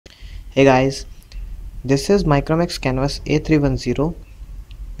Hey guys, this is Micromax Canvas A310,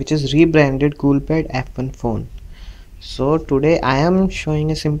 which is rebranded Coolpad F1 phone. So today I am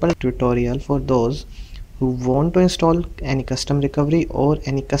showing a simple tutorial for those who want to install any custom recovery or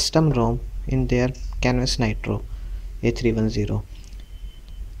any custom ROM in their Canvas Nitro A310.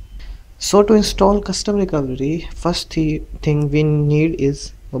 So to install custom recovery, first thing we need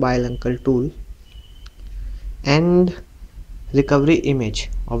is mobile uncle tool and recovery image,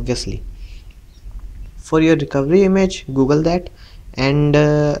 obviously. For your recovery image, Google that, and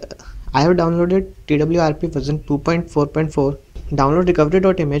I have downloaded TWRP version 2.4.4. Download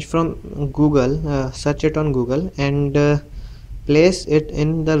recovery.image from Google, search it on Google, and place it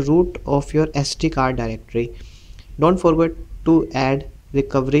in the root of your SD card directory. Don't forget to add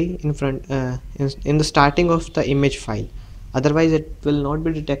recovery in front in the starting of the image file, otherwise it will not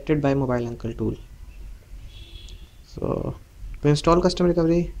be detected by mobile uncle tool. So to install custom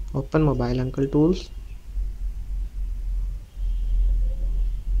recovery, open mobile uncle tools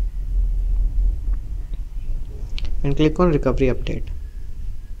and click on recovery update.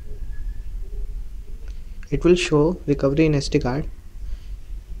 It will show recovery in SD card.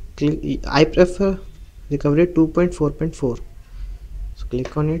 I prefer recovery 2.4.4, so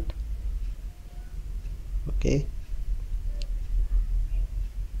click on it. Okay,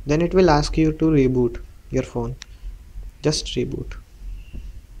 then it will ask you to reboot your phone. Just reboot.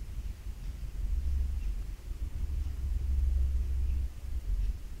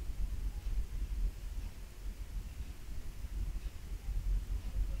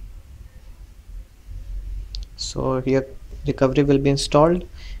 So your recovery will be installed,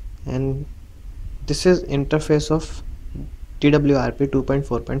 and this is interface of TWRP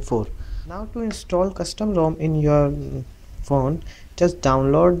 2.4.4. Now to install custom ROM in your phone, just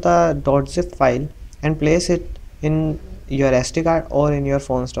download the .zip file and place it in your SD card or in your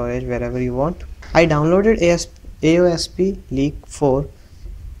phone storage, wherever you want. I downloaded AOSP leak 4.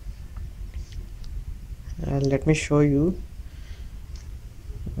 Let me show you.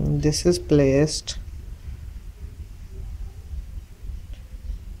 This is placed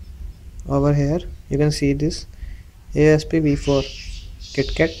over here. You can see this AOSP v4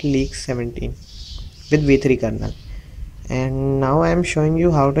 KitKat leak 17 with v3 kernel. And now I am showing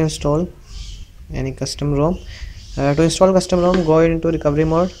you how to install any custom ROM. To install custom ROM, go into recovery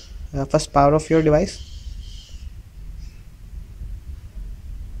mode. First, power off your device.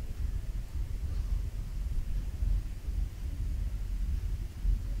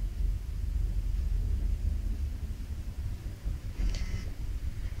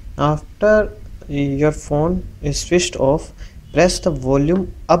 After your phone is switched off, press the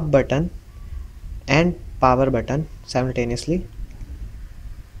volume up button and power button simultaneously.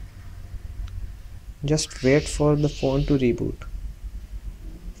 Just wait for the phone to reboot.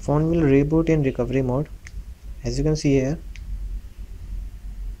 Phone will reboot in recovery mode, as you can see here.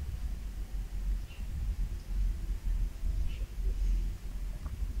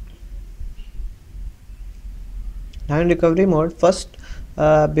 Now in recovery mode, first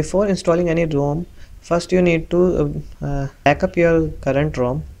before installing any ROM, first you need to back up your current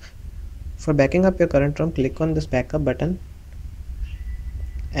ROM. For backing up your current ROM, click on this backup button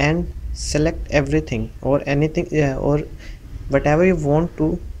and select everything or anything or whatever you want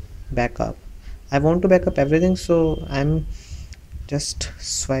to back up. I want to back up everything, so I'm just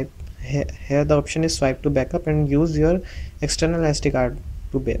swipe here. The option is swipe to backup and use your external SD card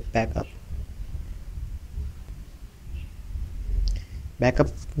to back up. Backup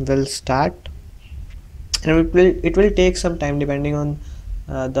will start, and it will take some time depending on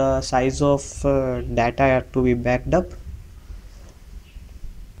the size of data to be backed up.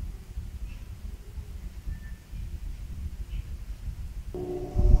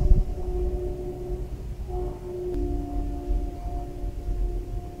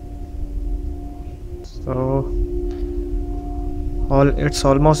 So it's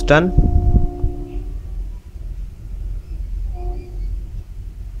almost done.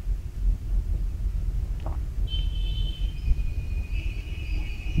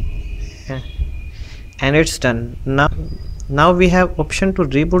 And it's done. Now we have option to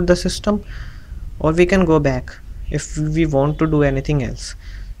reboot the system, or we can go back if we want to do anything else.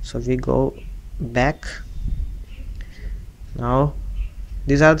 So we go back. Now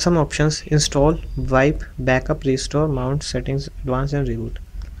these are some options: install, wipe, backup, restore, mount, settings, advanced, and reboot.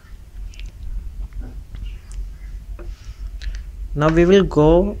 Now we will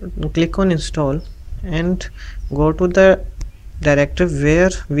go click on install and go to the directory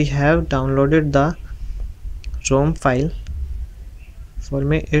where we have downloaded the ROM file. For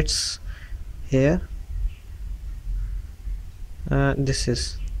me it's here. This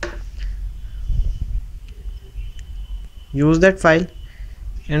is use that file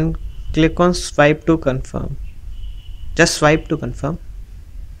and click on swipe to confirm. Just swipe to confirm.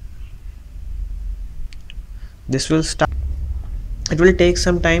 This will start. It will take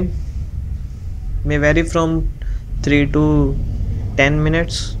some time, may vary from 3 to 10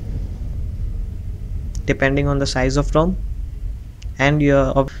 minutes depending on the size of ROM. And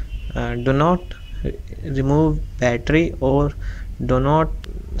your do not remove battery or do not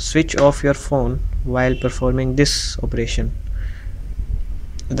switch off your phone while performing this operation,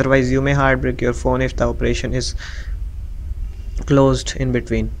 otherwise you may hard break your phone if the operation is closed in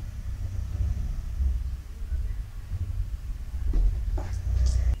between.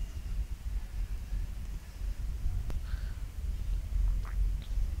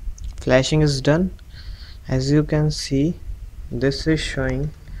 Flashing is done. As you can see, this is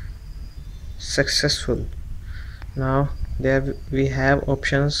showing successful. Now there we have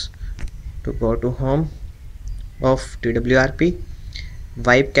options to go to home of TWRP,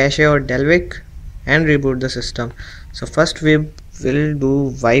 wipe cache or delete, and reboot the system. So first we will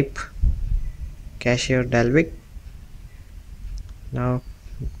do wipe cache or delete. Now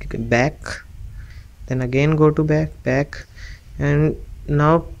back, then again go to back, and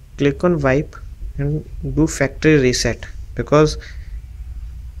now click on wipe and do factory reset, because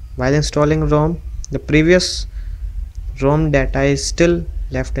while installing ROM, the previous ROM data is still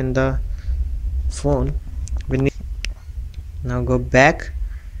left in the phone. We need now go back.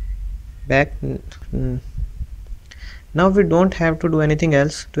 Now we don't have to do anything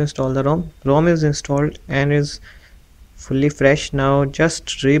else to install the ROM. ROM is installed and is fully fresh. Now just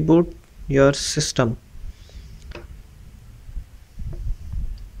reboot your system.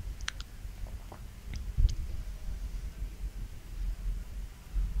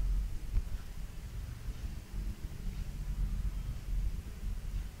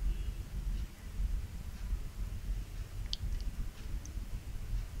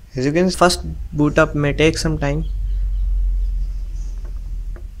 As you can see, first boot up may take some time.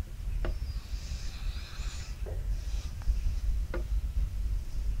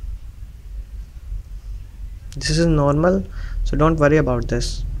 This is normal, so don't worry about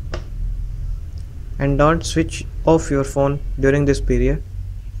this, and don't switch off your phone during this period.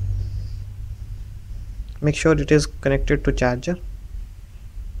 Make sure it is connected to charger.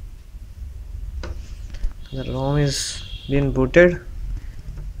 The ROM is being booted.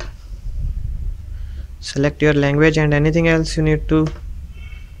 Select your language and anything else you need to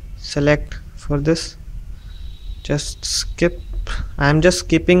select for this. Just skip. I am just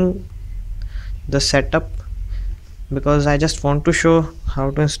skipping the setup because I just want to show how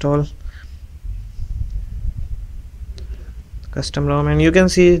to install custom ROM, and you can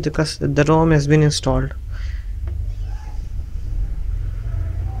see the ROM has been installed.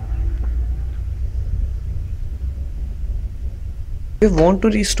 If you want to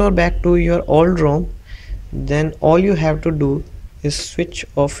restore back to your old ROM, then all you have to do is switch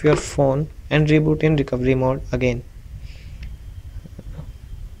off your phone and reboot in recovery mode again.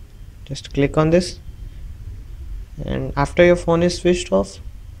 Just click on this, and after your phone is switched off,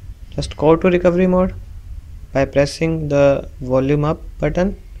 just go to recovery mode by pressing the volume up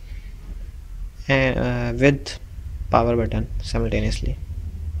button and with power button simultaneously.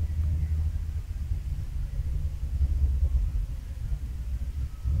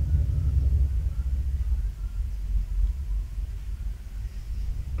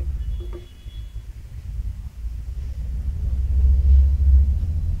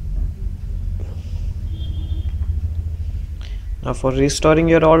 Now for restoring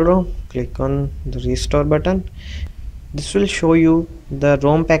your old ROM, click on the restore button. This will show you the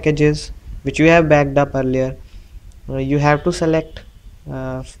ROM packages which you have backed up earlier. You have to select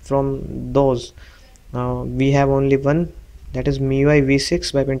from those. Now we have only one, that is MIUI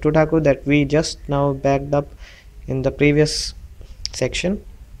v6 by Pintu Thakur, that we just now backed up in the previous section.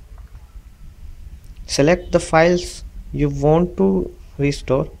 Select the files you want to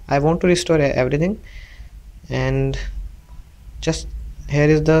restore. I want to restore everything, and just here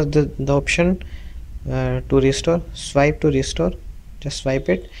is the option to restore. Swipe to restore. Just swipe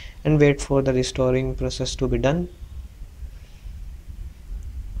it and wait for the restoring process to be done.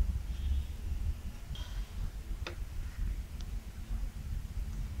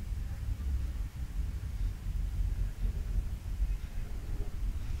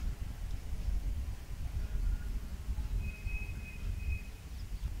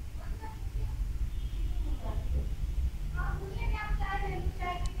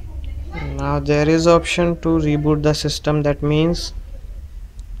 Now there is option to reboot the system. That means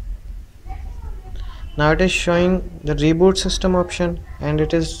now it is showing the reboot system option, and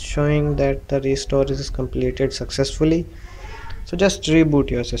it is showing that the restore is completed successfully. So just reboot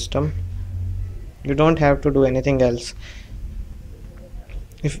your system. You don't have to do anything else.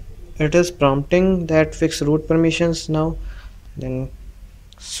 If it is prompting that fix root permissions now, then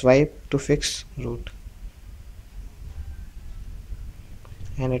swipe to fix root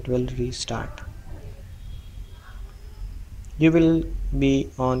and it will restart. You will be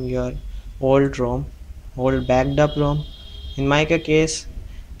on your old ROM, old backed up ROM. In my case,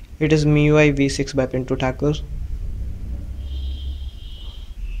 it is MIUI v6 by Pinto Thakur.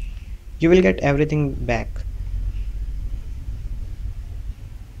 You will get everything back.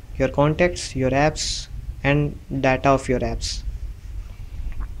 Your contacts, your apps, and data of your apps.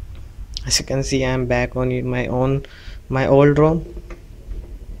 As you can see, I am back on my old ROM.